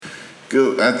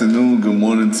Good afternoon, good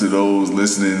morning to those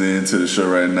listening in to the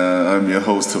show right now. I'm your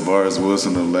host, Tavares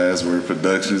Wilson of Last Word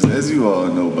Productions. As you all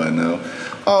know by now,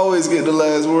 I always get the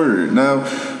last word. Now,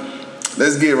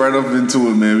 let's get right up into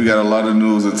it, man. We got a lot of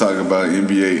news to talk about,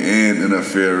 NBA and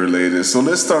NFL related. So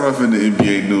let's start off in the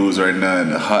NBA news right now,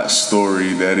 and the hot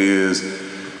story that is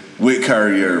with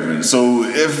Kyrie Irving. So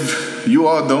if you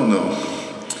all don't know,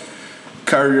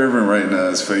 Kyrie Irving right now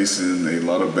is facing a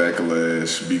lot of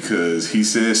backlash because he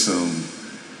said some,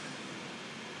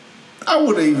 I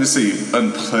wouldn't even say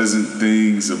unpleasant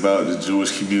things about the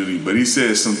Jewish community, but he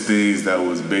said some things that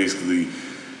was basically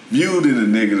viewed in a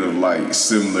negative light,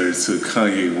 similar to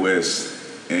Kanye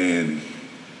West, and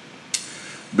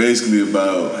basically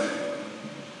about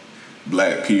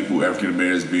black people, African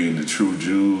Americans being the true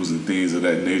Jews and things of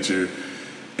that nature.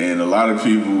 And a lot of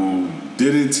people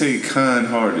didn't take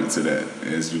kind-hearted to that,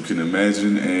 as you can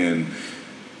imagine. And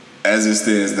as it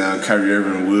stands now, Kyrie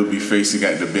Irving will be facing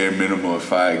at the bare minimum of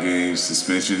 5 games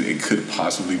suspension. It could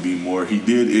possibly be more. He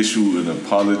did issue an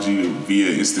apology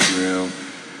via Instagram.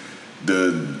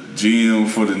 The GM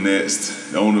for the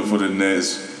Nets, the owner for the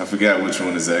Nets, I forgot which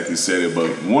one exactly said it, but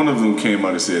one of them came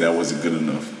out and said that wasn't good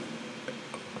enough.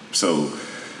 So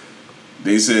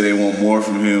they said they want more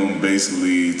from him,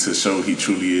 basically to show he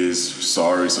truly is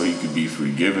sorry so he could be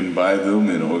forgiven by them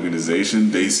and the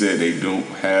organization. They said they don't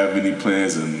have any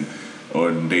plans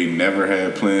or they never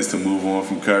had plans to move on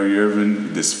from Kyrie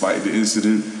Irving despite the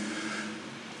incident.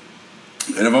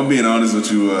 And if I'm being honest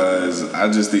with you guys,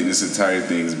 I just think this entire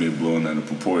thing has been blown out of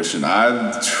proportion.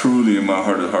 I truly, in my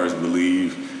heart of hearts,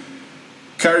 believe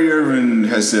Kyrie Irving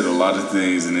has said a lot of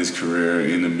things in his career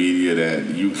in the media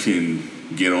that you can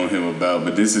get on him about,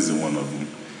 but this isn't one of them.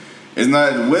 It's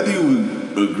not, whether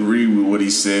you agree with what he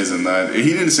says or not, he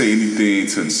didn't say anything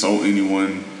to insult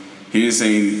anyone. He didn't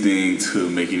say anything to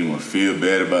make anyone feel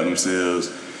bad about themselves.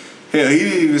 Hell, he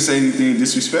didn't even say anything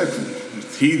disrespectful.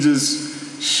 He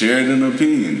just shared an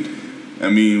opinion. I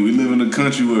mean, we live in a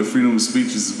country where freedom of speech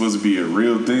is supposed to be a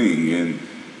real thing, and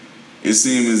it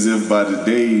seemed as if by the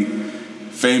day,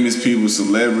 famous people,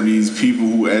 celebrities, people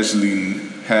who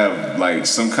actually have like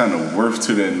some kind of worth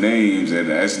to their names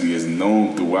and actually is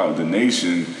known throughout the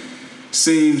nation,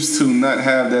 seems to not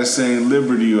have that same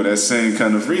liberty or that same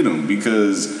kind of freedom.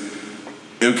 Because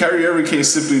if Kyrie Irving can't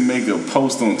simply make a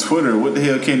post on Twitter, what the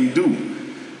hell can he do?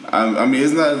 I mean,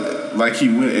 it's not like he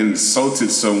went and insulted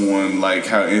someone like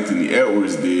how Anthony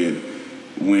Edwards did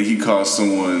when he called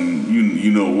someone,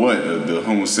 you know what, the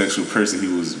homosexual person he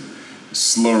was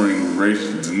slurring,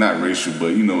 not racial,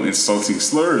 but, insulting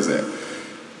slurs at.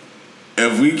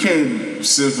 If we can't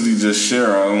simply just share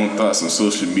our own thoughts on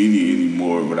social media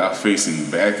anymore without facing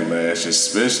backlash,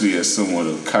 especially as someone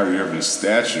of Kyrie Irving's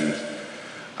stature,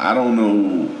 I don't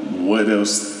know what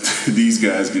else these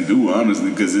guys can do,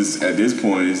 honestly, because at this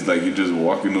point, it's like you're just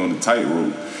walking on a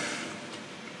tightrope.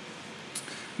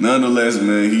 Nonetheless,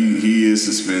 man, he is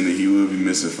suspended. He will be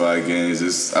missing 5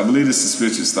 games. I believe the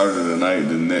suspension started tonight.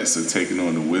 The Nets are taking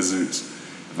on the Wizards,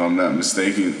 if I'm not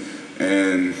mistaken.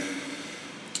 And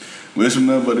wish him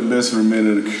nothing but the best for the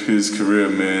remainder of his career,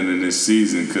 man, in this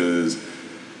season, because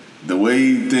the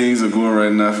way things are going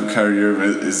right now for Kyrie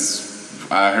Irving is,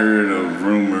 I heard a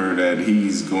rumor that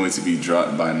he's going to be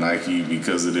dropped by Nike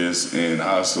because of this, and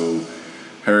I also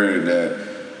heard that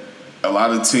a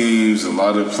lot of teams, a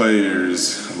lot of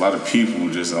players, a lot of people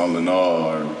just all in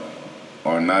all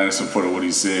are not in support of what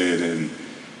he said and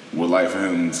would like for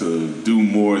him to do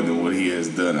more than what he has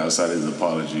done outside his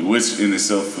apology, which in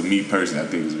itself, for me personally, I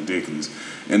think is ridiculous.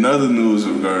 In other news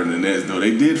regarding the Nets, though,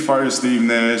 they did fire Steve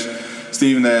Nash.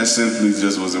 Steve Nash simply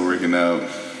just wasn't working out.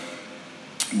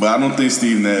 But I don't think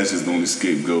Steve Nash is the only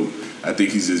scapegoat. I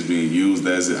think he's just being used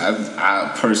as it.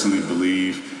 I personally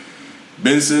believe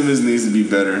Ben Simmons needs to be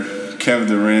better. Kevin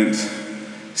Durant,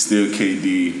 still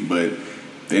KD, but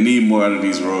they need more out of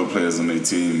these role players on their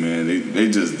team, man. They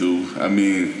just do. I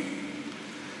mean,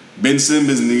 Ben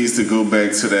Simmons needs to go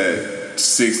back to that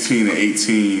 16 and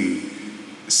 18,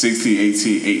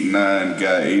 8-9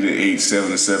 guy, 8-8,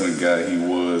 7-7 guy he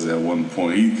was at one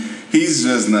point. He's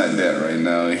just not that right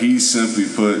now. He simply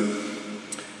put,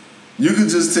 you can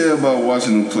just tell by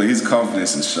watching him play, his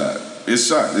confidence is shot. It's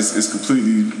shot. It's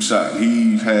completely shot.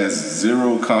 He has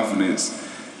zero confidence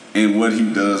in what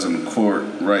he does on the court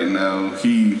right now.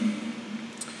 He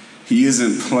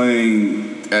isn't playing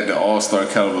at the all-star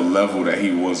caliber level that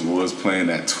he was playing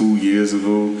at 2 years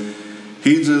ago.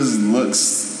 He just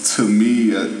looks, to me,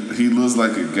 he looks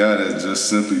like a guy that just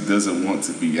simply doesn't want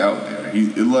to be out there.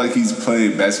 It looks like he's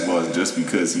playing basketball just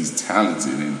because he's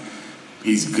talented and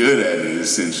he's good at it,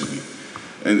 essentially.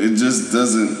 And it just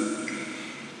doesn't...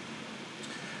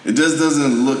 it just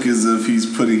doesn't look as if he's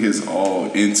putting his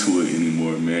all into it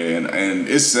anymore, man. And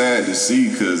it's sad to see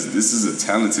because this is a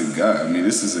talented guy. I mean,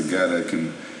 this is a guy that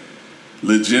can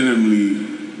legitimately,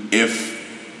 if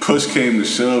push came to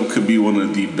shove, could be one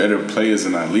of the better players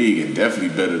in our league and definitely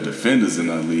better defenders in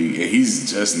our league. And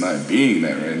he's just not being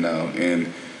that right now.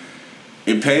 And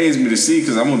it pains me to see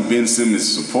because I'm a Ben Simmons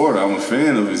supporter. I'm a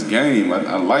fan of his game.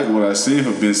 I like what I see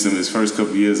from Ben Simmons' first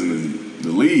couple years in the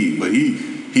league, but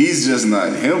he's just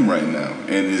not him right now.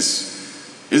 And it's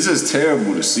just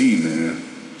terrible to see, man.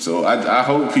 So I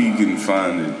hope he can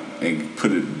find it and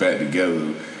put it back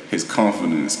together, his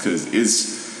confidence, because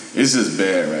it's just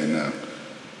bad right now.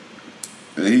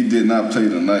 He did not play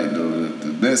tonight, though.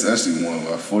 The Nets actually won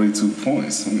by 42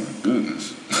 points. Oh, my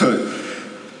goodness. But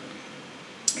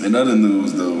in other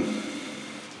news, though,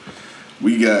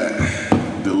 we got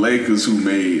the Lakers who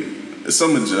made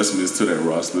some adjustments to that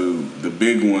roster. The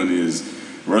big one is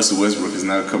Russell Westbrook is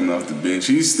now coming off the bench.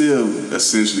 He's still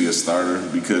essentially a starter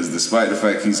because despite the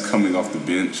fact he's coming off the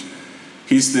bench,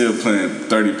 he's still playing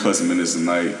 30-plus minutes a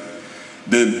night.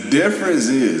 The difference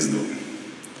is, though,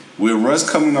 with Russ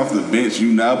coming off the bench,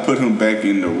 you now put him back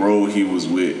in the role he was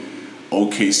with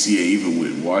OKC and even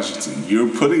with Washington. You're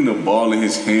putting the ball in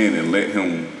his hand and let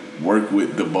him work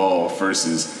with the ball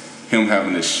versus him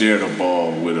having to share the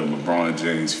ball with a LeBron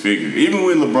James figure. Even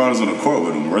when LeBron's on the court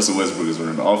with him, Russell Westbrook is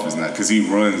running the offense now because he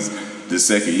runs the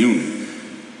second unit.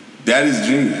 That is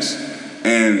genius.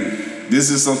 And this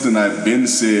is something I've been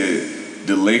said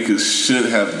the Lakers should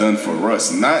have done for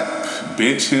Russ. Not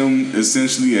bench him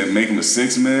essentially and make him a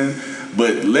six-man,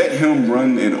 but let him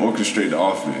run and orchestrate the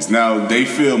offense. Now, they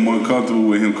feel more comfortable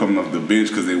with him coming off the bench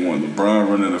because they want LeBron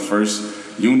running the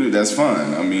first unit. That's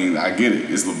fine. I mean, I get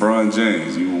it. It's LeBron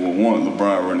James. You will want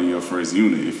LeBron running your first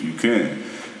unit if you can.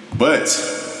 But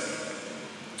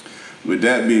with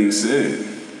that being said,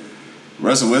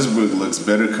 Russell Westbrook looks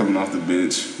better coming off the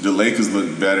bench. The Lakers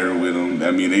look better with him. I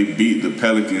mean, they beat the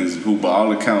Pelicans, who by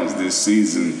all accounts this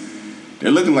season, they're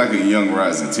looking like a young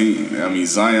rising team. I mean,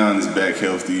 Zion is back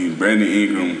healthy. Brandon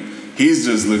Ingram, he's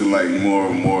just looking like more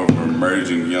and more of an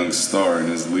emerging young star in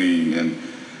this league. And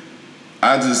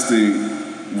I just think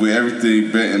with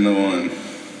everything betting on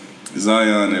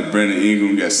Zion and Brandon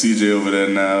Ingram, got CJ over there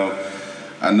now.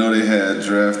 I know they had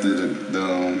drafted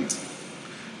the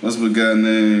what's my guy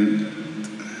named?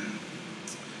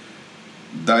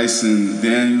 Dyson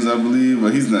Daniels, I believe,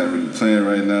 but he's not really playing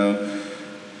right now.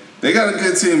 They got a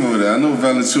good team over there. I know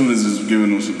Valanciunas is giving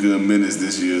them some good minutes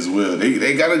this year as well.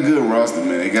 They got a good roster,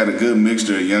 man. They got a good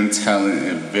mixture of young talent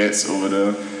and vets over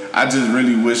there. I just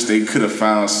really wish they could have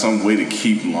found some way to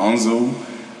keep Lonzo,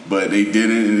 but they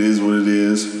didn't. It is what it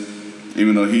is.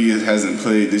 Even though he hasn't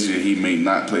played this year, he may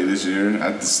not play this year.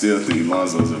 I still think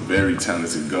Lonzo is a very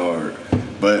talented guard.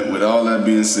 But with all that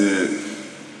being said,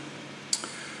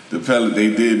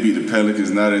 they did beat the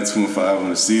Pelicans. Now they're 2-5 on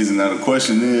the season. Now the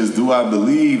question is, do I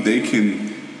believe they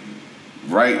can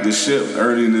right the ship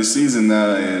early in the season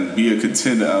now and be a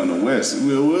contender out in the West?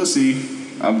 We'll see.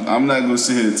 I'm not going to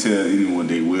sit here and tell anyone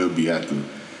they will be after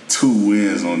 2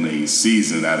 wins on a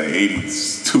season out of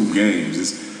 82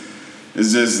 games.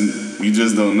 It's just, you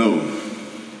just don't know.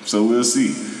 So we'll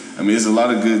see. I mean, it's a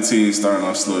lot of good teams starting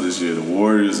off slow this year. The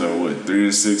Warriors are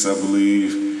 3-6, I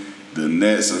believe. The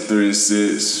Nets are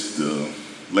 3-6.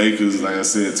 The Lakers, like I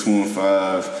said,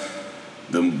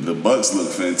 2-5. The Bucks look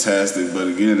fantastic, but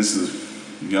again, this is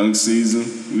a young season.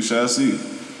 We shall see.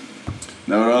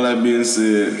 Now, with all that being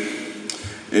said,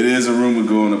 it is a rumor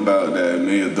going about that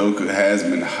Ime Udoka has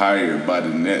been hired by the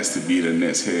Nets to be the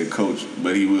Nets head coach,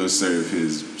 but he will serve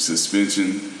his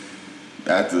suspension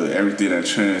after everything that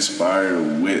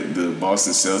transpired with the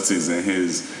Boston Celtics and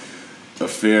his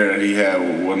affair that he had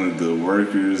with one of the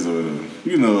workers, or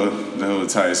the whole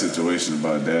entire situation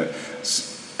about that.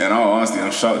 In all honesty,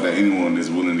 I'm shocked that anyone is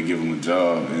willing to give him a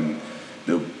job, and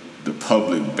the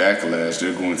public backlash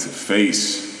they're going to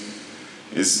face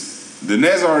is. The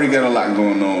Nets already got a lot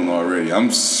going on already.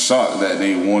 I'm shocked that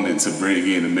they wanted to bring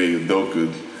in Ime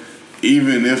Udoka,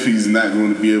 even if he's not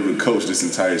going to be able to coach this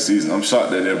entire season. I'm shocked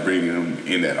that they're bringing him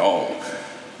in at all.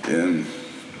 And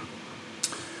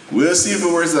we'll see if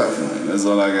it works out for him. That's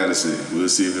all I got to say. We'll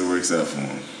see if it works out for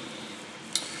him.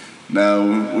 Now,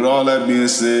 with all that being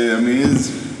said, I mean,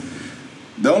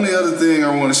 the only other thing I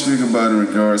want to speak about in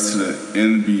regards to the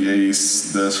NBA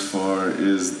thus far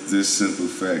is this simple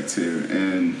fact here.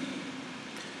 And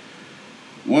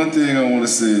one thing I want to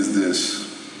say is this.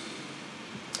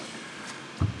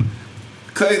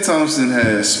 Klay Thompson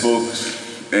has spoken,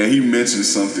 and he mentioned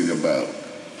something about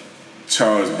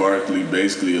Charles Barkley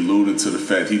basically alluded to the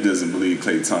fact he doesn't believe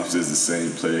Klay Thompson is the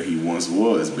same player he once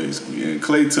was, basically. And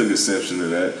Klay took exception to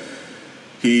that.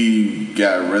 He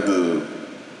got rather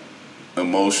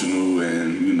emotional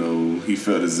and, he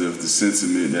felt as if the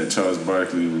sentiment that Charles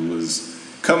Barkley was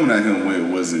coming at him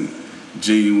with wasn't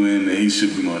genuine, that he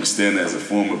should be understand as a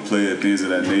former player, things of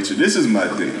that nature. This is my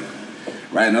thing,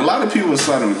 right? And a lot of people are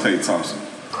starting with Klay Thompson.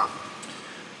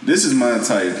 This is my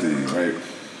entire thing, right?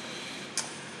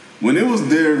 When it was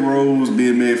Derrick Rose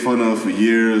being made fun of for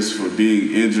years for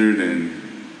being injured and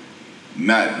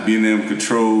not being able to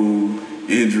control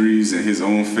injuries and his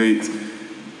own fate,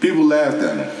 people laughed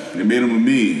at him. They made him a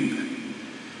meme.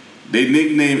 They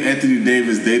nicknamed Anthony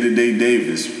Davis Day-to-Day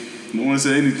Davis. No one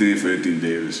said anything for Anthony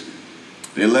Davis.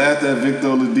 They laughed at Victor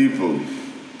Oladipo.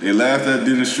 They laughed at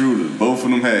Dennis Schroeder. Both of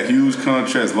them had huge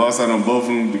contracts, lost out on both of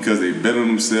them because they bet on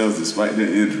themselves despite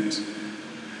their injuries.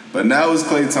 But now it's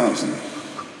Klay Thompson,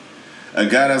 a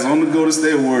guy that's on the Golden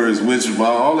State Warriors, which by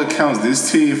all accounts,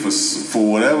 this team,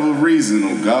 for whatever reason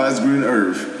on God's green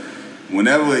earth,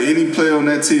 whenever any player on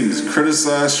that team is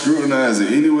criticized, scrutinized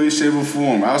in any way, shape, or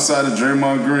form, outside of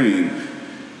Draymond Green,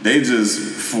 they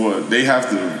have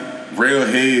to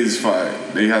fire.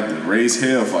 They have to raise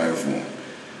hellfire for him.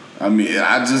 I mean,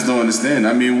 I just don't understand.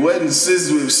 I mean,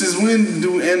 since when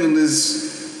do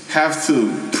analysts have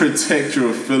to protect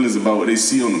your feelings about what they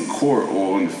see on the court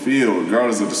or on the field,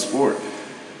 regardless of the sport?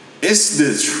 It's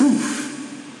the truth.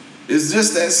 It's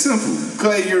just that simple.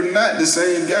 Klay, you're not the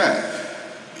same guy.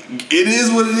 It is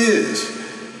what it is.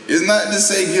 It's not to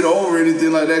say get over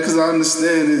anything like that, because I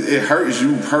understand it hurts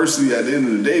you personally at the end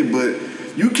of the day,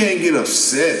 but you can't get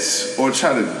upset or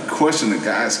try to question a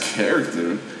guy's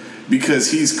character because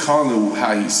he's calling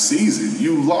how he sees it.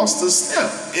 You lost a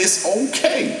step. It's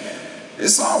okay.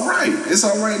 It's all right. It's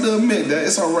all right to admit that.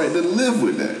 It's all right to live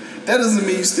with that. That doesn't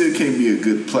mean you still can't be a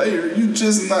good player. You're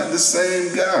just not the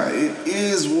same guy. It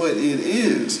is what it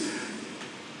is.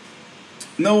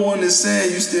 No one is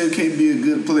saying you still can't be a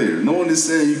good player. No one is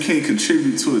saying you can't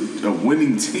contribute to a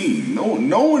winning team.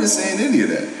 No one is saying any of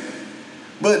that.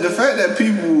 But the fact that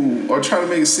people are trying to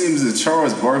make it seem as if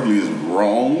Charles Barkley is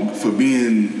wrong for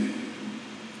being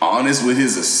honest with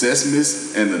his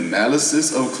assessments and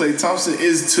analysis of Klay Thompson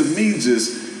is, to me,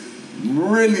 just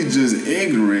really just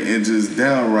ignorant and just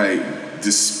downright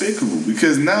despicable.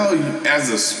 Because now, as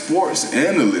a sports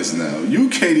analyst now, you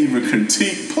can't even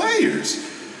critique players.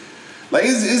 Like,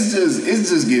 it's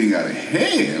just getting out of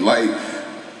hand. Like,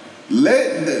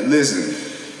 listen,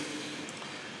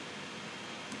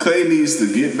 Klay needs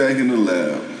to get back in the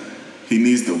lab. He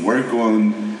needs to work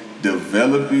on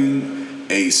developing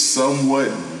a somewhat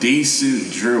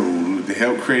decent dribble to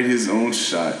help create his own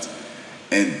shot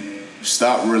and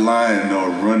stop relying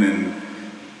on running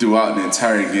throughout the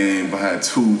entire game behind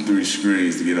 2-3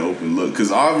 screens to get an open look.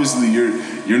 Because obviously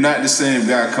you're not the same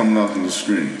guy coming off the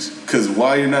screens. Because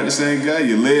while you're not the same guy,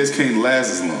 your legs can't last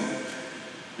as long.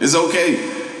 It's okay.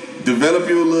 Develop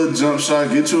your little jump shot,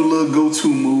 get your little go-to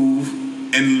move,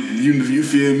 and you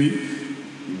feel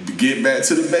me? Get back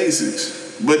to the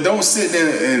basics. But don't sit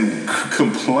there and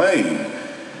complain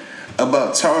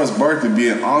about Charles Barkley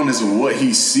being honest with what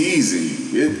he sees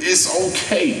in you. It's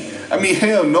okay. I mean,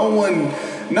 hell, no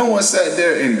one sat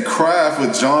there and cried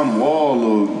for John Wall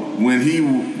or when he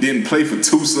didn't play for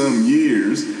 2-some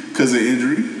years because of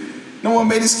injury. No one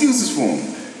made excuses for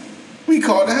him. We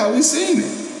called it how we seen it.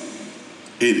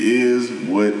 It is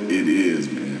what it is,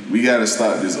 man. We got to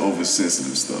stop this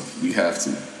oversensitive stuff. We have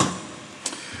to.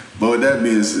 But with that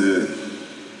being said,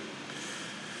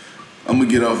 I'm going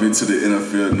to get off into the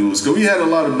NFL news. Because we had a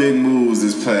lot of big moves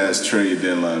this past trade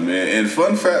deadline, man. And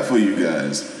fun fact for you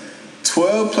guys,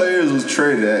 12 players was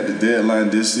traded at the deadline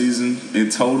this season in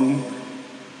total.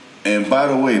 And by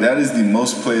the way, that is the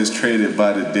most players traded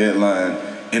by the deadline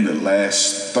in the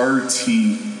last 30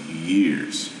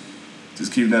 years.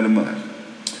 Just keep that in mind.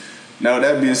 Now, with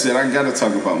that being said, I got to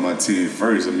talk about my team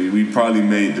first. I mean, we probably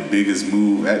made the biggest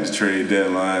move at the trade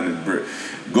deadline. And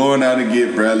going out and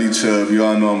get Bradley Chubb. You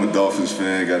all know I'm a Dolphins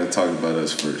fan. Got to talk about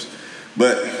us first.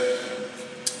 But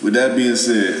with that being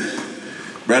said,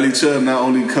 Bradley Chubb not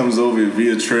only comes over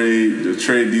via trade, the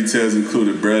trade details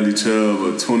included Bradley Chubb,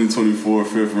 a 2024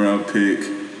 fifth-round pick.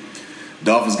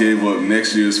 Dolphins gave up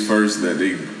next year's first that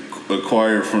they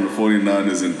acquired from the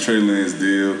 49ers in Trey Lance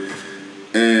deal.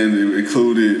 And it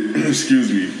included,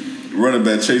 running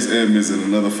back Chase Edmonds and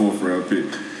another fourth-round pick.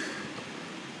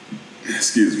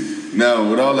 Now,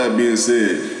 with all that being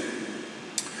said,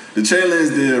 the Trey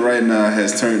Lance deal right now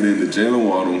has turned into Jalen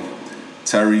Waddle,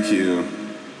 Tyreek Hill,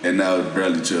 and now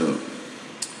Bradley Chubb.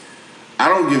 I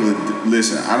don't give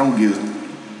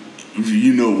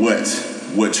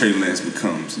what Trey Lance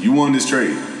becomes. You won this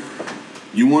trade.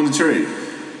 You won the trade.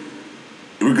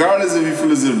 Regardless if you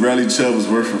feel as if Bradley Chubb was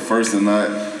worth for first or not,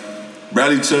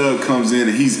 Bradley Chubb comes in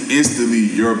and he's instantly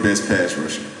your best pass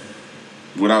rusher.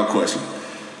 Without question.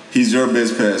 He's your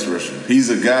best pass rusher. He's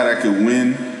a guy that could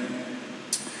win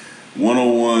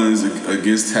one-on-ones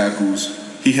against tackles.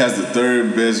 He has the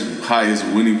third best, highest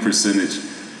winning percentage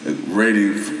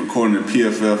rating according to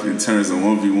PFF in terms of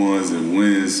 1v1s and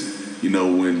wins,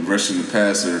 when rushing the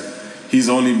passer. He's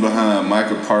only behind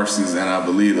Micah Parsons, and I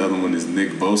believe the other one is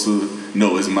Nick Bosa.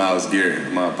 No, it's Myles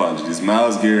Garrett. My apologies. It's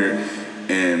Myles Garrett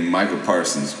and Micah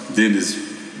Parsons. Then it's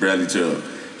Bradley Chubb.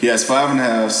 He has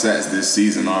 5.5 sacks this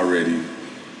season already.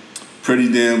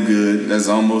 Pretty damn good.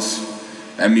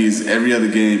 That means every other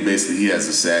game, basically, he has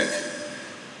a sack.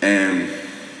 And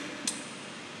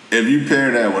if you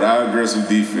pair that with our aggressive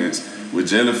defense, with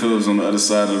Jalen Phillips on the other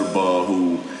side of the ball,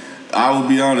 who, I will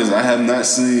be honest, I have not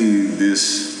seen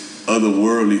this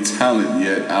otherworldly talent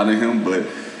yet out of him, but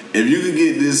if you could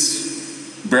get this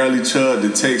Bradley Chubb to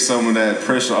take some of that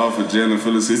pressure off of Jalen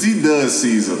Phillips, because he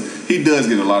does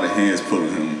get a lot of hands put on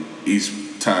him each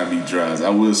time he drives. I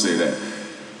will say that.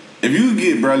 If you could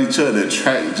get Bradley Chubb to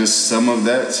attract just some of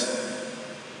that,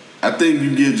 I think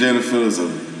you give Jalen Phillips a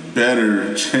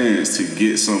better chance to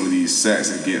get some of these sacks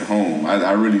and get home.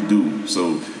 I really do.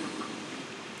 So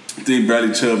I think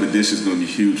Bradley Chubb addition is going to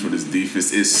be huge for this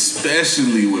defense,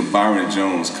 especially when Byron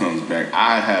Jones comes back.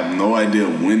 I have no idea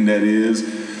when that is.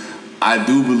 I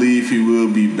do believe he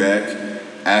will be back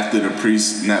after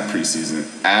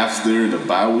after the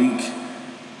bye week.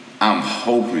 I'm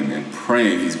hoping and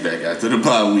praying he's back after the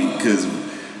bye week because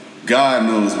God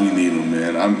knows we need him,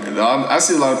 man. I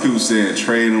see a lot of people saying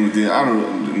trade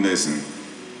him. Listen.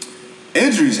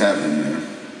 Injuries happen, man.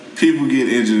 People get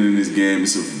injured in this game.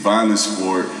 It's a violent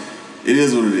sport. It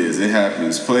is what it is. It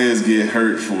happens. Players get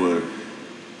hurt for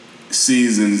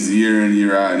seasons, year in,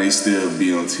 year out, and they still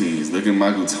be on teams. Look at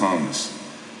Michael Thomas.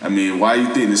 I mean, why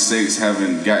you think the Saints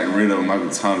haven't gotten rid of Michael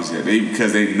Thomas yet?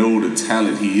 Because they know the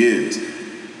talent he is.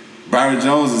 Byron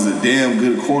Jones is a damn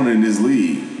good corner in this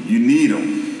league. You need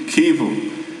him. Keep him.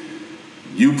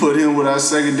 You put him with our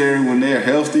secondary when they're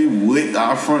healthy, with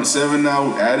our front seven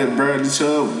now, added Bradley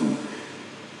Chubb.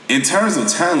 In terms of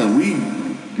talent,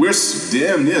 we're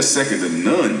damn near second to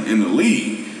none in the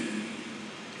league.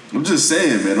 I'm just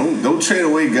saying, man, don't trade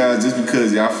away guys just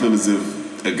because y'all feel as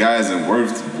if a guy isn't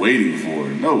worth waiting for.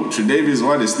 No, Tre'Davious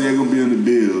White is still going to be on the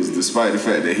Bills despite the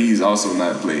fact that he's also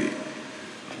not played.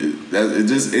 It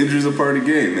just injuries are part of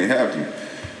the game. They happen.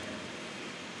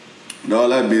 And all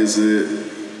that being said,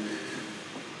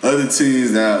 other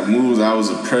teams that moves I was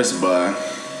impressed by,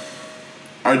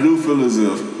 I do feel as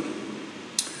if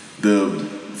the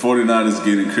 49ers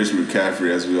getting Christian McCaffrey,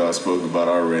 as we all spoke about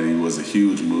already, was a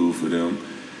huge move for them.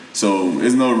 So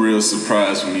it's no real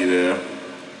surprise for me there.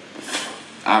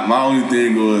 My only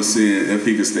thing was seeing if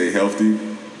he could stay healthy.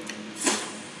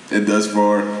 And thus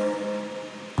far,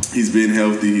 he's been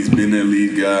healthy. He's been their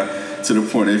lead guy to the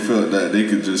point they felt that they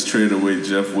could just trade away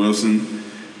Jeff Wilson,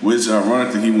 which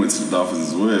ironically he went to the Dolphins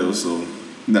as well, so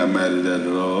not mad at that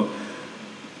at all.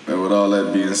 And with all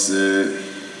that being said,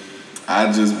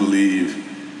 I just believe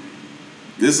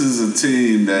this is a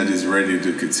team that is ready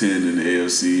to contend in the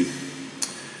AFC.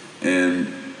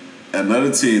 And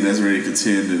another team that's ready to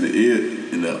contend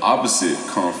in the opposite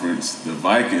conference, the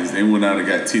Vikings, they went out and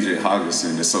got T.J.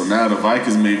 Hockenson. And so now the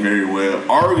Vikings may very well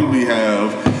arguably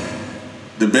have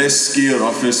the best skilled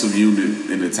offensive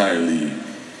unit in the entire league.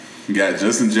 You got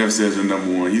Justin Jefferson as your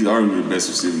number one. He's arguably the best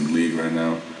receiver in the league right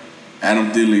now.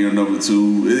 Adam Thielen, your number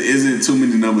two. Isn't too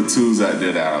many number twos out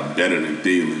there that are better than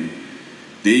Thielen.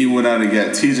 Then you went out and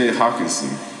got T.J.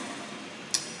 Hockenson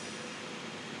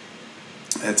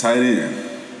at tight end,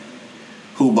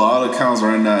 who by all accounts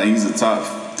right now, he's a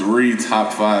top 3,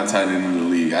 top 5 tight end in the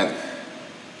league.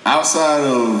 Outside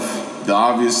of the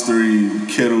obvious 3,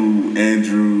 Kittle,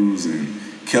 Andrews, and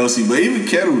Kelsey, but even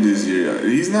Kittle this year,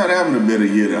 he's not having a better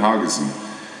year than Hockenson.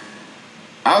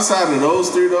 Outside of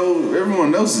those 3, though,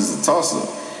 everyone else is a toss-up.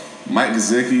 Mike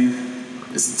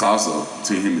Gesicki, it's a toss-up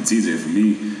to him and TJ for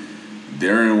me.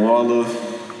 Darren Waller,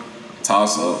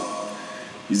 toss-up.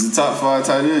 He's a top 5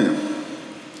 tight end.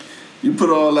 You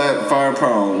put all that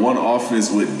firepower on one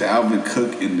offense with Dalvin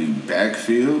Cook in the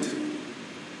backfield,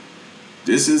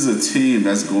 this is a team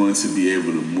that's going to be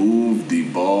able to move the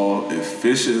ball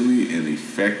efficiently and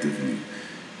effectively.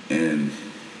 And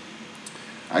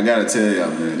I got to tell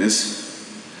y'all, man,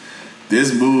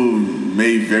 this move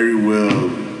may very well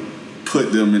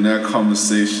put them in that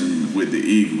conversation with the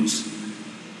Eagles.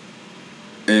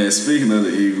 And speaking of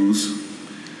the Eagles,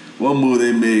 one move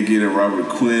they made getting Robert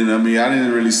Quinn. I mean, I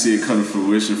didn't really see it come to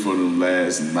fruition for them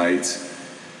last night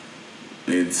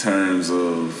in terms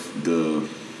of the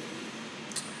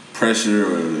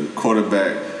pressure or the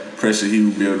quarterback pressure he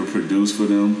would be able to produce for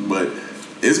them. But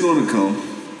it's going to come.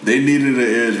 They needed an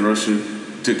edge rusher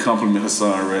to complement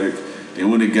Hassan Reddick. They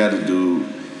went and got a dude.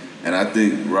 And I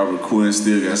think Robert Quinn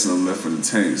still got something left in the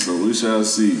tank. So we shall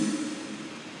see.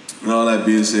 And all that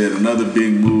being said, another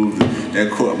big move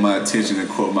that caught my attention and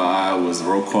caught my eye was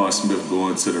Roquan Smith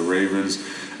going to the Ravens.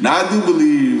 Now, I do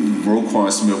believe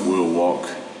Roquan Smith will walk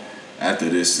after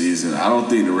this season. I don't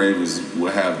think the Ravens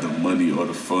will have the money or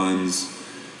the funds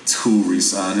to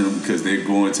re-sign him because they're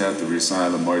going to have to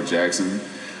re-sign Lamar Jackson.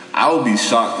 I would be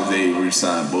shocked if they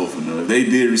re-sign both of them. If they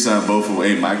did re-sign both of them,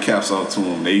 hey, my cap's off to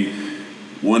them. They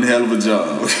one hell of a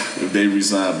job if they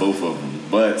re-sign both of them.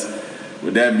 But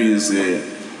with that being said,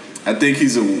 I think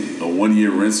he's a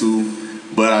one-year rental,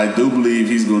 but I do believe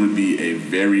he's going to be a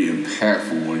very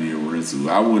impactful one-year rental.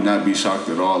 I would not be shocked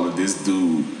at all if this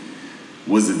dude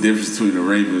was the difference between the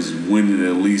Ravens winning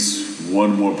at least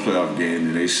one more playoff game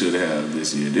than they should have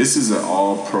this year. This is an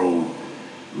all-pro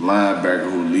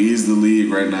linebacker who leads the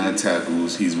league right now in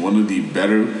tackles. He's one of the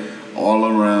better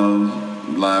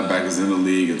all-around linebackers in the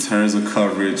league in terms of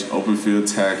coverage, open field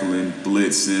tackling,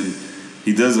 blitzing.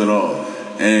 He does it all.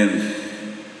 And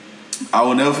I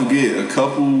will never forget, a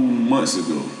couple months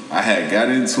ago, I had got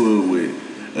into it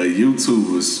with a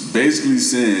YouTuber basically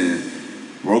saying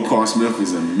Roquan Smith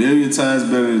is a million times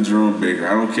better than Jerome Baker.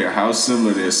 I don't care how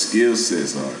similar their skill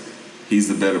sets are. He's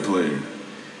the better player.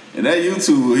 And that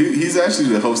YouTuber, he's actually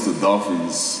the host of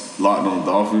Dolphins, Locked on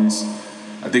Dolphins.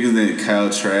 I think his name is Kyle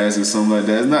Trask or something like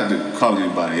that. It's not to call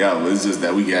anybody out, but it's just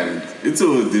that we got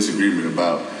into a disagreement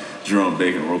about Jerome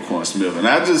Baker and Roquan Smith. And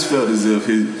I just felt as if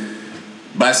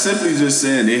by simply just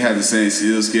saying they have the same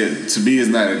skill set, to me is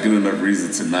not a good enough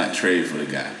reason to not trade for the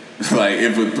guy.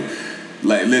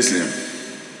 Listen,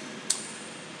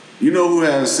 you know who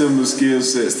has similar skill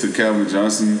sets to Calvin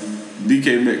Johnson?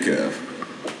 DK Metcalf.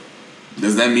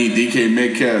 Does that mean DK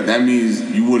Metcalf? That means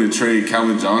you wouldn't trade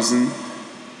Calvin Johnson?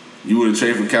 You wouldn't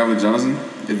trade for Calvin Johnson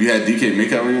if you had DK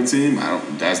Metcalf on your team?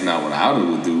 That's not what I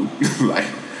would do.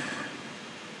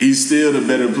 He's still the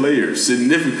better player,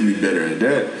 significantly better at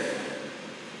that.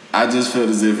 I just felt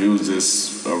as if it was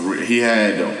just he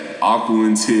had the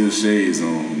Aqua Teal shades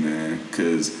on, man.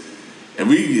 Because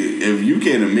if you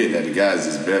can't admit that the guy's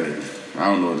just better, I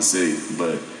don't know what to say.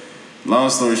 But long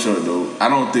story short, though, I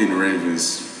don't think the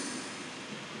Ravens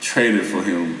traded for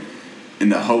him in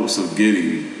the hopes of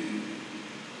getting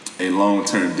a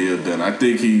long-term deal done. I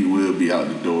think he will be out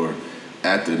the door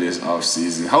after this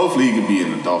offseason. Hopefully he could be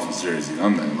in a Dolphins jersey.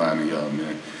 I'm not lying to y'all,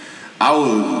 man. I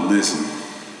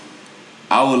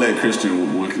would let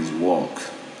Christian Wilkins walk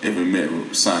if it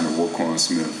meant signing Roquan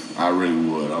Smith. I really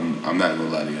would. I'm not going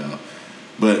to lie to y'all.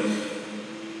 But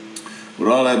with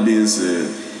all that being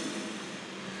said,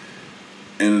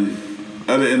 in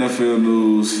other NFL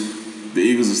news, the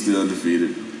Eagles are still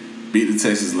undefeated. Beat the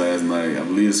Texans last night. I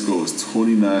believe the score was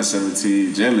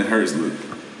 29-17. Jalen Hurts looked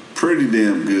pretty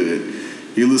damn good.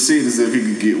 He looked as if he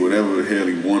could get whatever the hell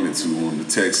he wanted to on the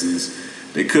Texans.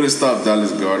 They could have stopped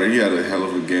Dallas Goedert. He had a hell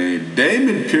of a game.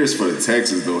 Dameon Pierce for the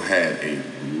Texans, though, had a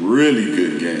really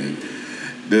good game.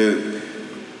 The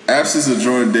absence of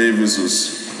Jordan Davis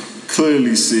was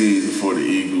clearly seen for the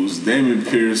Eagles. Dameon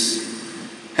Pierce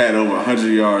had over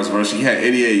 100 yards rushing. He had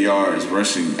 88 yards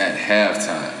rushing at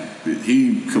halftime.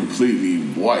 He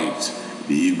completely wiped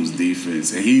the Eagles'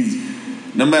 defense. And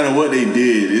no matter what they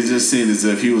did, it just seemed as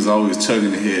if he was always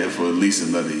chugging ahead for at least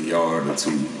another yard or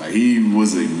two. He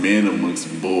was a man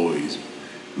amongst boys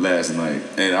last night.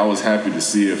 And I was happy to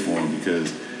see it for him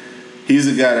because he's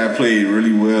a guy that played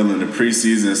really well in the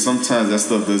preseason. And sometimes that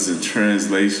stuff doesn't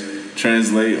translate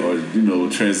or,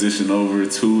 transition over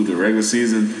to the regular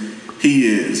season.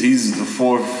 He's the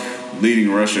fourth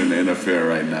leading rusher in the NFL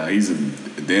right now. He's a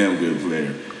damn good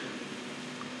player.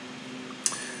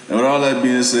 And with all that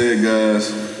being said,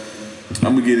 guys,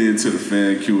 I'm going to get into the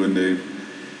fan Q&A.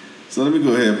 So let me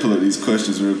go ahead and pull up these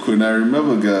questions real quick. Now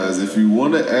remember, guys, if you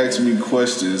want to ask me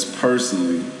questions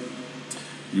personally,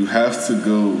 you have to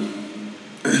go,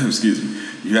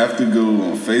 you have to go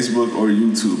on Facebook or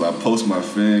YouTube. I post my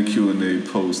fan Q&A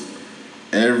post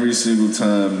every single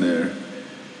time there.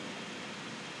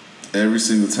 Every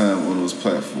single time on those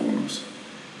platforms.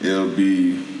 It'll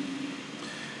be,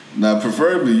 now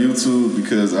preferably YouTube,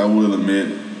 because I will admit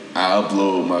I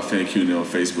upload my fan Q&A on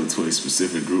Facebook to a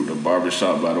specific group, the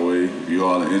Barbershop, by the way. If you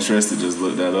all are interested, just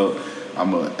look that up.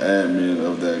 I'm an admin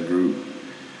of that group.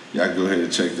 Y'all go ahead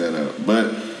and check that out.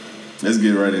 But let's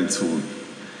get right into it.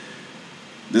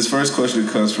 This first question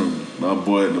comes from my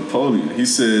boy Napoleon. He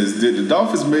says, did the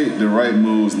Dolphins make the right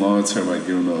moves long term by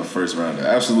giving up a first rounder?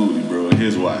 Absolutely, bro. And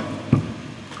here's why.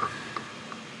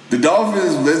 The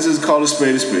Dolphins, let's just call a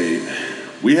spade a spade.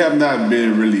 We have not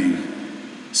been really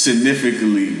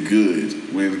significantly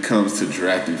good when it comes to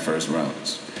drafting first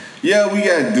rounders. Yeah, we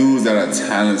got dudes that are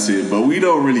talented, but we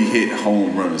don't really hit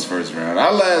home runners first round.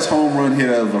 Our last home run hit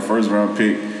out of a first round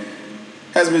pick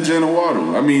has been Jalen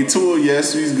Waddle. I mean, Tua,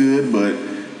 yes, he's good, but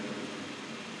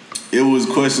it was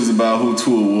questions about who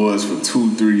Tua was for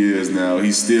 2-3 years now.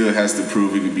 He still has to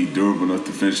prove he can be durable enough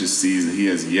to finish his season. He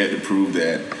has yet to prove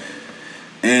that.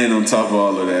 And on top of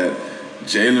all of that,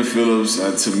 Jalen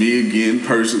Phillips, to me again,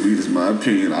 personally, this is my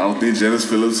opinion, I don't think Jalen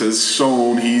Phillips has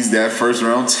shown he's that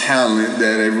first-round talent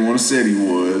that everyone said he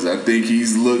was. I think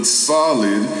he's looked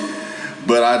solid,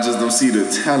 but I just don't see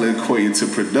the talent equating to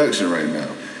production right now.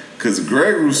 Because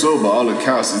Greg Rousseau, by all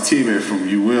accounts, his teammate from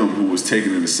UM who was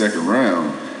taken in the second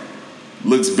round,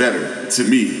 looks better to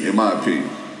me, in my opinion.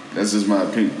 That's just my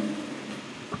opinion.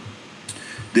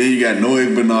 Then you got Noah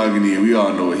Benogany, and we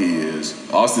all know what he is.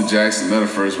 Austin Jackson, another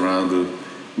first rounder.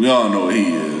 We all know what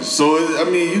he is. So, I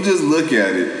mean, you just look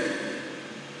at it.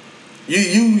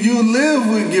 You live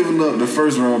with giving up the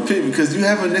first round pick because you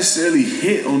haven't necessarily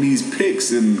hit on these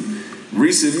picks in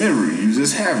recent memory. You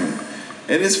just haven't.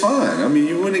 And it's fine. I mean,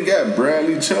 you went and got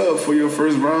Bradley Chubb for your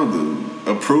first rounder.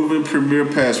 A proven premier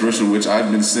pass rusher, which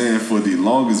I've been saying for the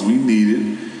longest we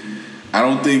needed. I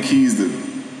don't think he's the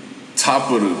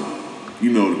top of the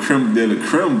creme de la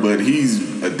creme, but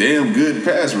he's a damn good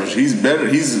pass rusher. He's better.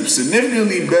 He's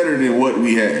significantly better than what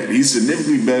we had. He's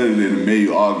significantly better than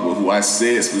Emmanuel Ogbah, who I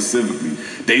said specifically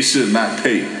they should not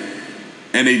pay.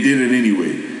 And they did it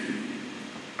anyway.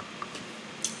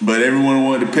 But everyone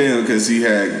wanted to pay him because he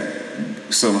had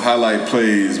some highlight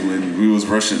plays when we was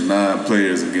rushing 9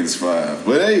 players against 5.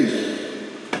 But hey,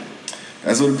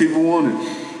 that's what the people wanted.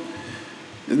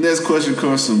 The next question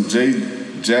comes from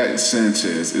Jack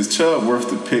Sanchez. Is Chubb worth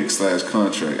the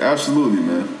pick/contract? Absolutely,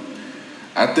 man.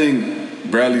 I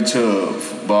think Bradley Chubb,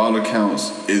 by all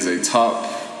accounts, is a top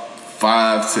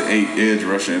 5 to 8 edge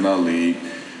rusher in our league.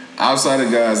 Outside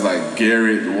of guys like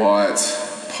Garrett,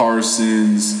 Watts,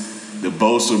 Parsons, the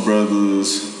Bosa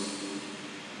brothers,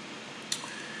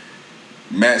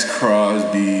 Max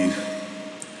Crosby. I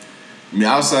mean,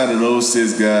 outside of those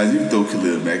 6 guys, you can throw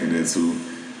Khalil Mack in there too.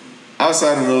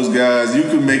 Outside of those guys, you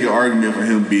could make an argument for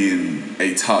him being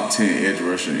a top 10 edge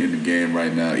rusher in the game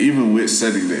right now, even with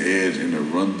setting the edge in the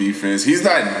run defense. He's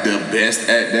not the best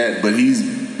at that, but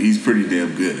he's pretty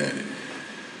damn good at it.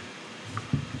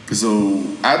 So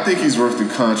I think he's worth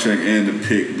the contract and the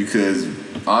pick because,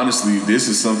 honestly, this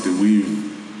is something we've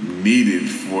needed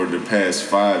for the past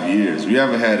 5 years. We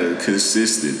haven't had a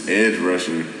consistent edge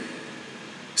rusher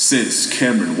since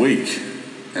Cameron Wake,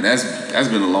 and that's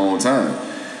been a long time.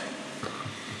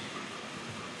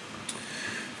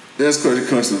 Next question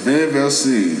comes to Van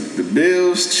Velsine. The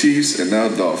Bills, Chiefs, and now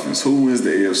Dolphins. Who wins the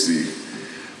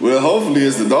AFC? Well, hopefully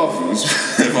it's the Dolphins,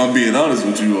 if I'm being honest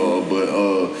with you all. But,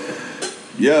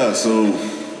 yeah, so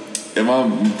if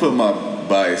I'm putting my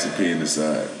biased opinion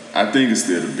aside, I think it's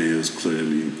still the Bills,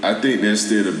 clearly. I think they're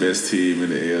still the best team in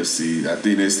the AFC. I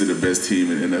think they're still the best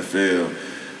team in the NFL.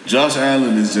 Josh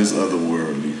Allen is just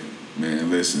otherworldly. Man,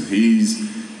 listen, he's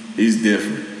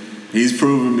different. He's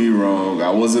proven me wrong.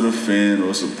 I wasn't a fan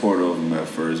or supporter of him at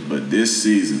first, but this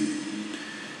season,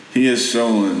 he has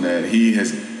shown that he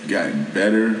has gotten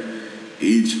better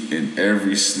each and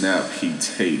every snap he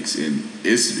takes. And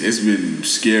it's been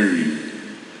scary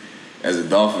as a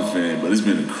Dolphin fan, but it's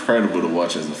been incredible to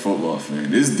watch as a football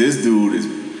fan. This dude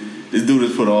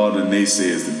has put all the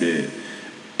naysayers to bed.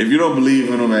 If you don't believe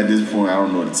in him at this point, I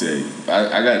don't know what to tell you.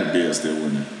 I got the Bills still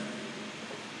winning.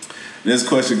 Next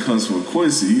question comes from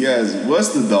Quincy. He asks, what's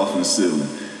the Dolphins' ceiling?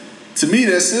 To me,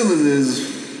 that ceiling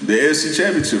is the AFC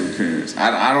Championship appearance.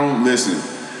 I don't listen.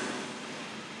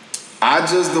 I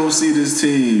just don't see this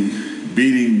team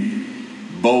beating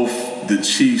both the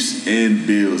Chiefs and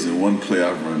Bills in one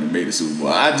playoff run to make the Super Bowl.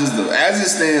 I just don't. As it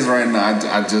stands right now,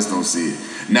 I just don't see it.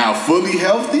 Now, fully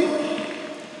healthy,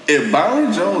 if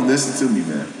Byron Jones, listen to me,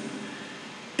 man.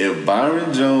 If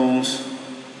Byron Jones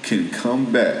can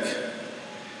come back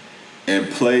and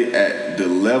play at the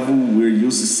level we're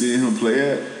used to seeing him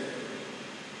play at,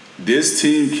 this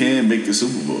team can make the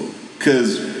Super Bowl.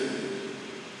 Because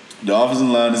the offensive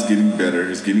line is getting better.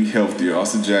 It's getting healthier.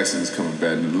 Austin Jackson is coming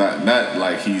back. Not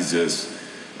like he's just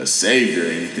a savior or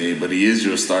anything, but he is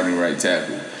your starting right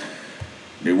tackle.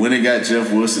 They went and got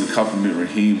Jeff Wilson to complement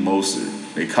Raheem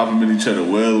Mostert. They complement each other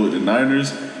well with the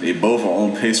Niners. They both are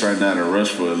on pace right now to rush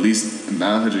for at least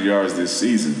 900 yards this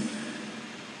season.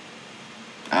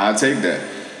 I'll take that.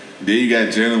 Then you got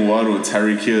Jalen Waddle and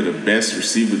Tyreek Hill, the best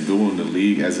receiver duo in the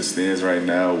league as it stands right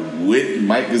now, with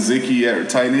Mike Gesicki at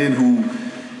tight end, who,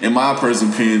 in my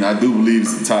personal opinion, I do believe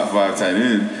is the top 5 tight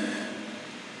end.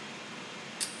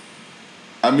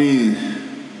 I mean,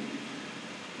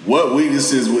 what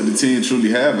weaknesses would the team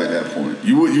truly have at that point?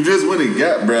 You just went and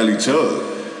got Bradley Chubb.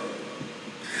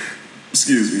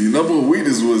 Excuse me. Your number one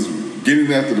weakness was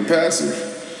getting after the passer.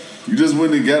 You just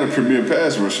went and got a premier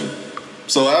pass rusher.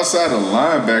 So outside of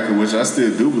linebacker, which I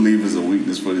still do believe is a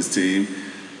weakness for this team,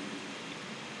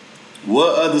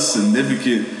 what other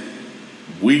significant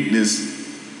weakness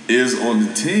is on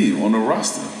the team, on the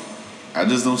roster? I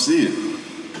just don't see it.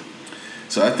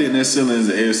 So I think their ceiling is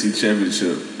an AFC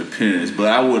Championship appearance, but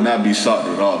I would not be shocked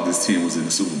at all if this team was in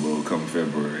the Super Bowl come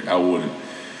February. I wouldn't.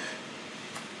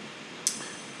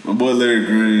 My boy Larry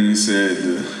Green said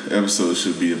the episode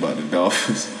should be about the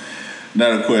Dolphins.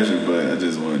 Not a question, but I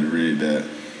just wanted to read that.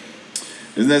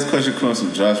 This next question comes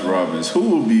from Josh Robbins. Who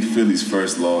will be Philly's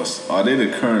first loss? Are they the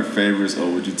current favorites, or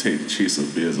would you take the Chiefs or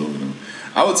Bills over them?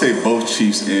 I would take both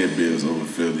Chiefs and Bills over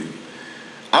Philly.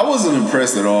 I wasn't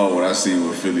impressed at all what I seen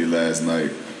with Philly last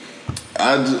night.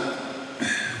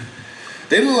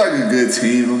 They look like a good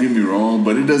team, don't get me wrong,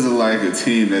 but it doesn't look like a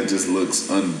team that just looks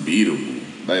unbeatable.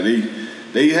 Like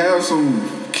they have some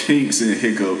kinks and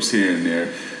hiccups here and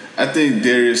there. I think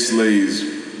Darius Slay's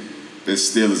is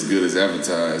still as good as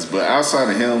advertised, but outside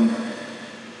of him,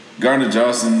 Gardner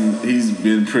Johnson, he's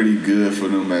been pretty good for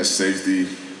them at safety.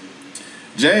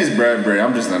 James Bradbury,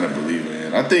 I'm just not a believer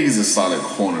in. I think he's a solid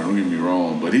corner, don't get me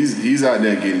wrong, but he's out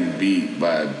there getting beat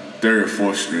by third,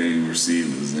 fourth string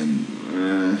receivers,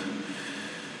 and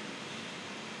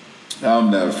I'm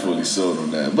not fully sold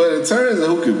on that. But in terms of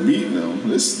who could beat them,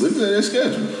 let's look at their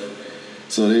schedule.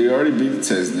 So they already beat the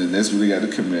Texans, and that's where they got the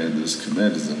Commanders.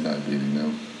 Commanders are not beating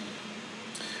them.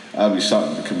 I'll be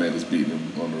shocked if the Commanders beat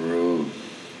them on the road.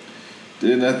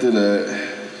 Then after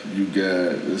that, you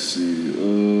got, let's see,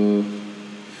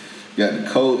 got the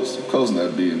Colts. The Colts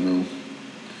not beating them.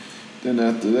 Then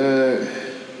after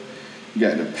that, you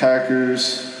got the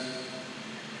Packers.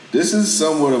 This is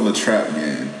somewhat of a trap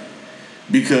game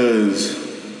because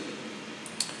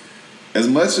as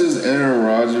much as Aaron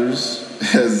Rodgers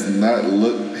has not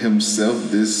looked himself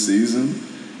this season,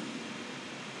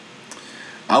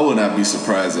 I would not be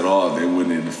surprised at all if they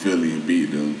went into Philly and beat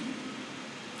them.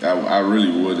 I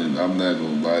really wouldn't. I'm not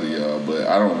going to lie to y'all, but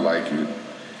I don't like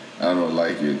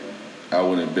it. I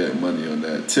wouldn't bet money on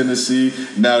that. Tennessee,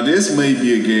 now this may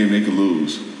be a game they could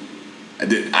lose.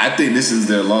 I think this is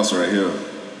their loss right here.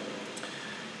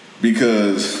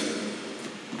 Because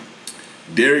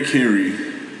Derrick Henry,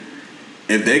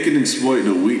 if they can exploit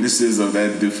the weaknesses of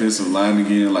that defensive line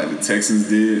again like the Texans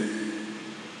did,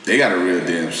 they got a real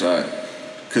damn shot.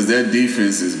 Because their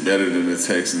defense is better than the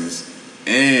Texans.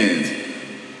 And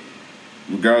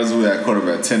regardless of who that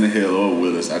quarterback, Tannehill or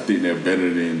Willis, I think they're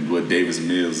better than what Davis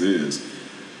Mills is.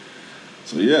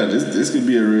 So yeah, this could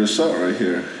be a real shot right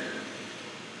here.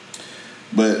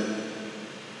 But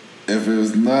if it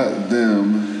was not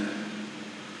them,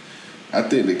 I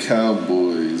think the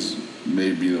Cowboys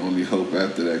may be the only hope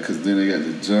after that, because then they got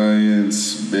the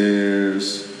Giants,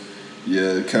 Bears.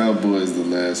 Yeah, the Cowboys the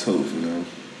last hope for them.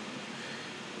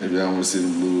 If y'all want to see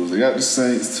them lose. They got the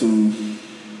Saints too.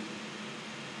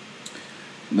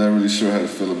 Not really sure how to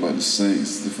feel about the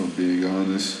Saints, if I'm being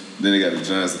honest. Then they got the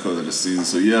Giants because of the season.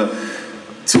 So yeah,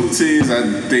 two teams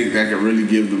I think that can really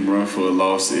give them run for a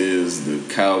loss is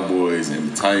the Cowboys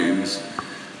and the Titans.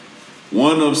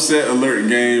 One upset alert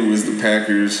game was the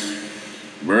Packers.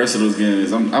 The rest of those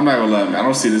games, I'm not gonna lie, man, I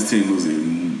don't see this team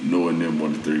losing nowhere near more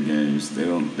than 3 games. They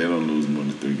don't lose more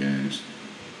than 3 games.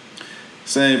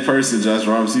 Same person, Josh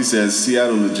Roberts, he says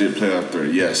Seattle legit playoff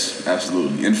threat. Yes,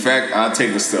 absolutely. In fact, I'll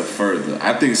take a step further.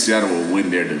 I think Seattle will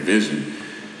win their division.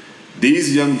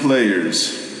 These young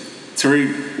players,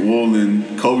 Tariq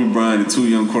Woolen, Kobe Bryant, the 2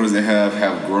 young corners they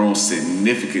have grown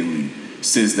significantly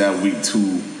since that Week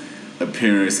 2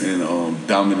 appearance and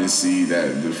dominancy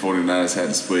that the 49ers had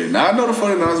displayed. Now, I know the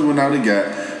 49ers went out and got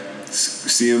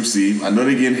CMC. I know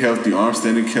they're getting healthy.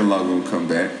 Armstead and Kellogg going to come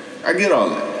back. I get all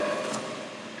that.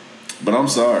 But I'm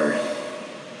sorry.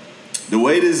 The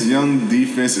way this young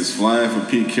defense is flying for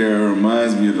Pete Carroll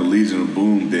reminds me of the Legion of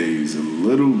Boom days a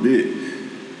little bit.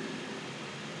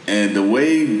 And the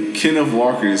way Kenneth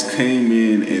Walker has came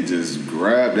in and just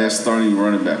grabbed that starting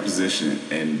running back position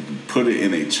and put it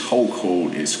in a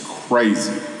chokehold is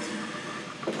crazy.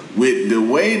 With the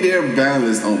way they're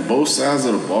balanced on both sides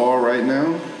of the ball right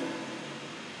now,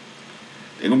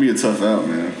 they're going to be a tough out,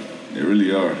 man. They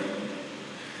really are.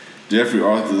 Jeffrey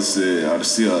Arthur said, are the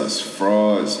Seahawks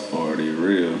frauds or are they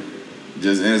real?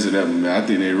 Just answer that, man. I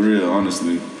think they're real,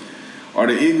 honestly. Are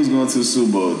the Eagles going to the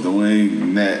Super Bowl?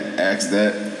 Dwayne Nat asked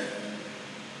that.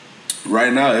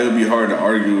 Right now, it would be hard to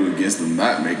argue against them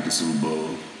not making the Super Bowl,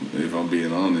 if I'm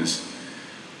being honest.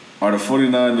 Are the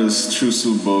 49ers true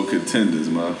Super Bowl contenders?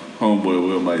 My homeboy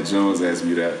Will Mike Jones asked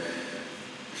me that.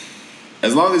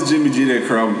 As long as Jimmy G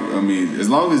as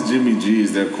long as Jimmy G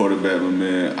is that quarterback, my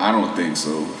man, I don't think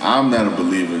so. I'm not a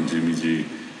believer in Jimmy G.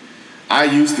 I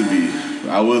used to be.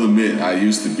 I will admit I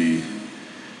used to be.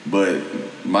 But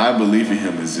my belief in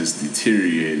him has just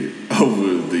deteriorated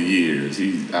over the years.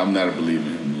 I'm not a believer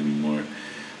in him anymore.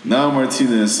 Now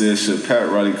Martinez says, should Pat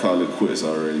Riley call it quits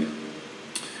already?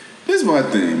 This is my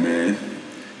thing, man.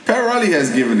 Pat Riley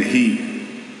has given the Heat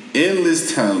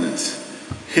endless talents,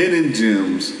 hidden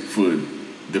gems for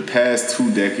the past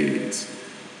 2 decades.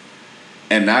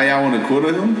 And now y'all want to quit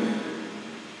on him?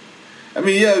 I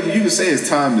mean, yeah, you can say his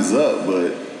time is up,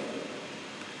 but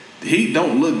the Heat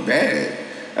don't look bad.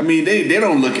 I mean, they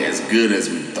don't look as good as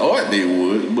we thought they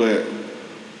would, but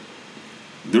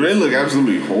do they look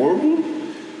absolutely horrible?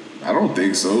 I don't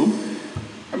think so.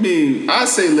 I mean, I'll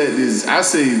give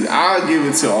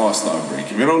it to All-Star break.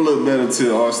 If it don't look better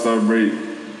till All-Star break,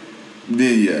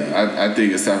 then yeah, I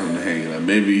think it's time for him to hang it up.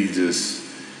 Maybe he just,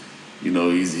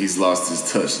 he's lost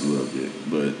his touch a little bit,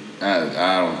 but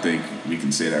I don't think we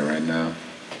can say that right now.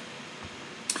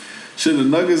 Should the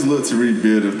Nuggets look to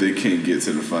rebuild if they can't get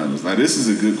to the finals? Now, this is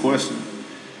a good question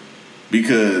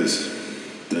because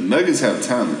the Nuggets have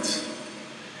talent.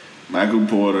 Michael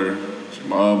Porter,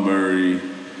 Jamal Murray,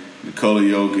 Nikola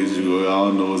Jokic, who we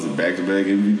all know is the back-to-back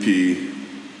MVP.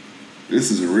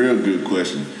 This is a real good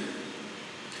question.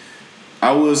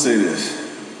 I will say this.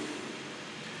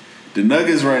 The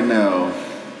Nuggets right now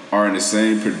are in the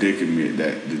same predicament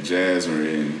that the Jazz were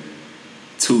in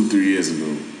 2-3 years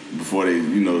ago before they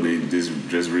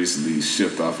just recently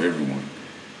shipped off everyone.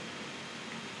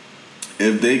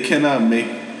 If they cannot make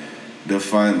the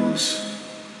finals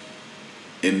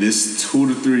in this 2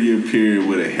 to 3 year period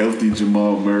with a healthy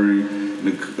Jamal Murray,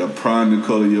 a prime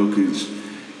Nikola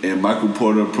Jokic, and Michael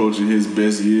Porter approaching his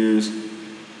best years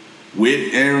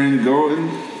with Aaron Gordon,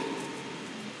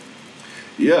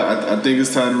 yeah, I think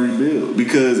it's time to rebuild.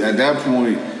 Because at that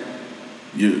point,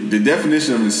 the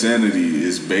definition of insanity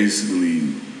is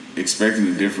basically expecting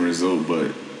a different result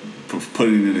but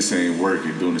putting in the same work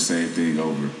and doing the same thing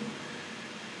over.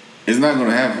 It's not going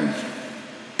to happen.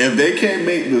 If they can't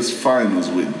make this finals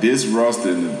with this roster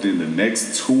in the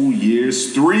next 2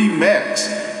 years, 3 max,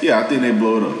 yeah, I think they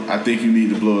blow it up. I think you need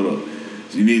to blow it up.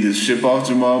 So you need to ship off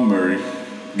Jamal Murray,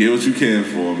 get what you can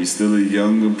for him. He's still a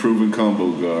young, improving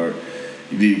combo guard.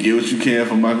 You need to get what you can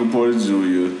for Michael Porter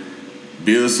Jr.,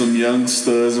 build some young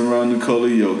studs around Nikola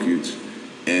Jokic,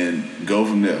 and go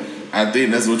from there. I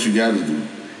think that's what you got to do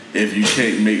if you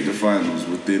can't make the finals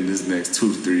within this next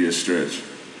 2 to 3 year stretch.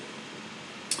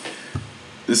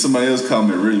 There's somebody else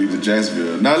comment, really, to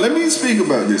Jacksonville. Now, let me speak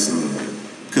about this a little bit,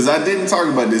 because I didn't talk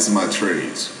about this in my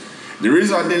trades. The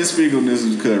reason I didn't speak on this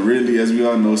is because, really, as we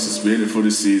all know, suspended for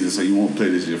the season, so you won't play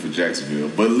this year for Jacksonville.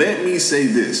 But let me say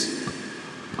this.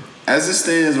 As it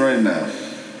stands right now,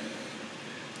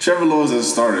 Trevor Lawrence as a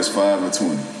starter is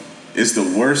 5-20. It's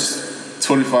the worst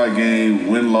 25-game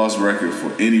win-loss record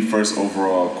for any first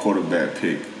overall quarterback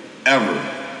pick ever.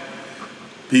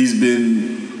 He's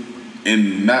been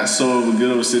in not so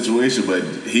good of a situation, but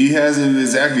he hasn't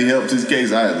exactly helped his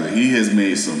case either. He has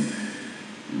made some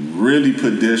really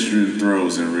pedestrian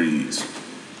throws and reads.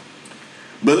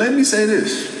 But let me say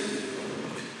this.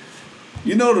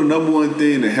 The number one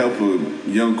thing to help a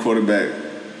young quarterback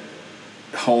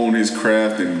hone his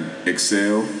craft and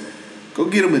excel? Go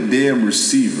get him a damn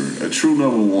receiver, a true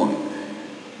number one.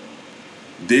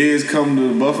 Dez come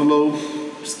to Buffalo,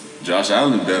 Josh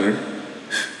Allen better.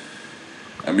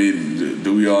 I mean,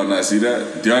 do we all not see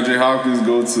that? DeAndre Hopkins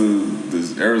go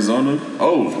to Arizona.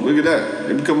 Oh, look at that.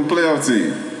 They become a playoff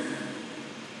team.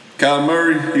 Kyle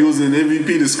Murray, he was in MVP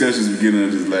discussions beginning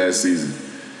of his last season.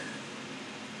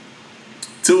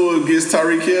 Tua gets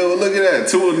Tyreek Hill. Look at that.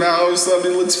 Tua now all of a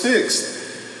sudden looks fixed.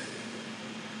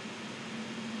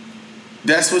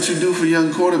 That's what you do for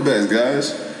young quarterbacks,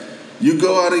 guys. You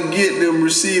go out and get them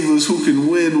receivers who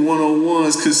can win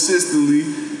one-on-ones consistently,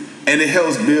 and it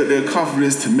helps build their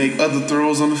confidence to make other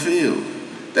throws on the field.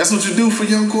 That's what you do for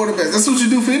young quarterbacks. That's what you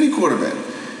do for any quarterback.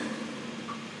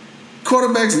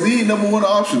 Quarterbacks need number one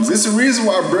options. It's the reason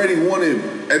why Brady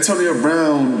wanted Antonio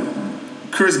Brown,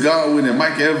 Chris Godwin, and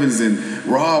Mike Evans and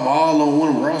Rob all on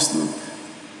one roster.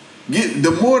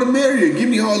 The more the merrier. Give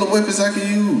me all the weapons I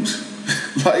can use.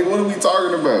 Like, what are we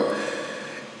talking about?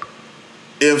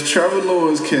 If Trevor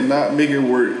Lawrence cannot make it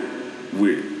work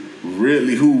with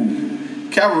Ridley, who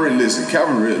Calvin Ridley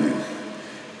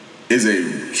is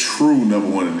a true number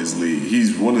one in this league.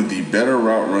 He's one of the better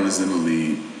route runners in the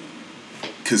league.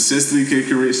 Consistently can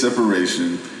create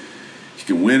separation. He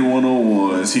can win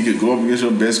one-on-ones. He could go up against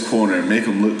your best corner and make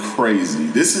him look crazy.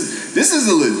 This is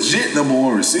a legit number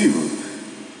one receiver.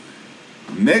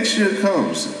 Next year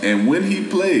comes, and when he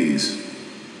plays,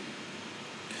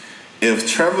 if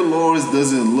Trevor Lawrence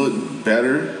doesn't look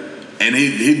better, and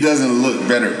he doesn't look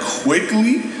better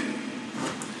quickly,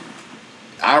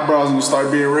 eyebrows will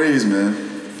start being raised, man.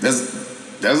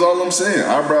 That's all I'm saying.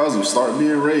 Eyebrows will start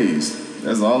being raised.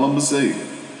 That's all I'm gonna say.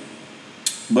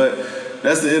 But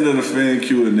that's the end of the fan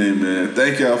Q&A, man.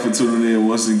 Thank y'all for tuning in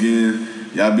once again.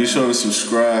 Y'all be sure to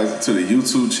subscribe to the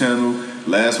YouTube channel,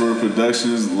 Last Word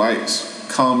Productions. Likes,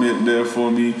 comment there for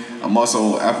me. I'm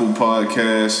also on Apple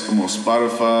Podcasts. I'm on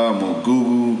Spotify. I'm on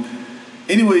Google.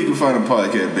 Anywhere you can find a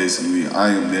podcast, basically, I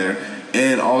am there.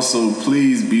 And also,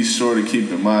 please be sure to keep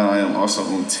in mind, I am also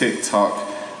on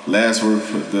TikTok, Last Word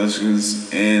Productions,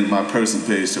 and my personal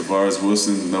page, Tavares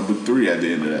Wilson, number 3 at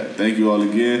the end of that. Thank you all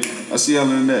again. I'll see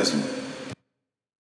y'all in the next one.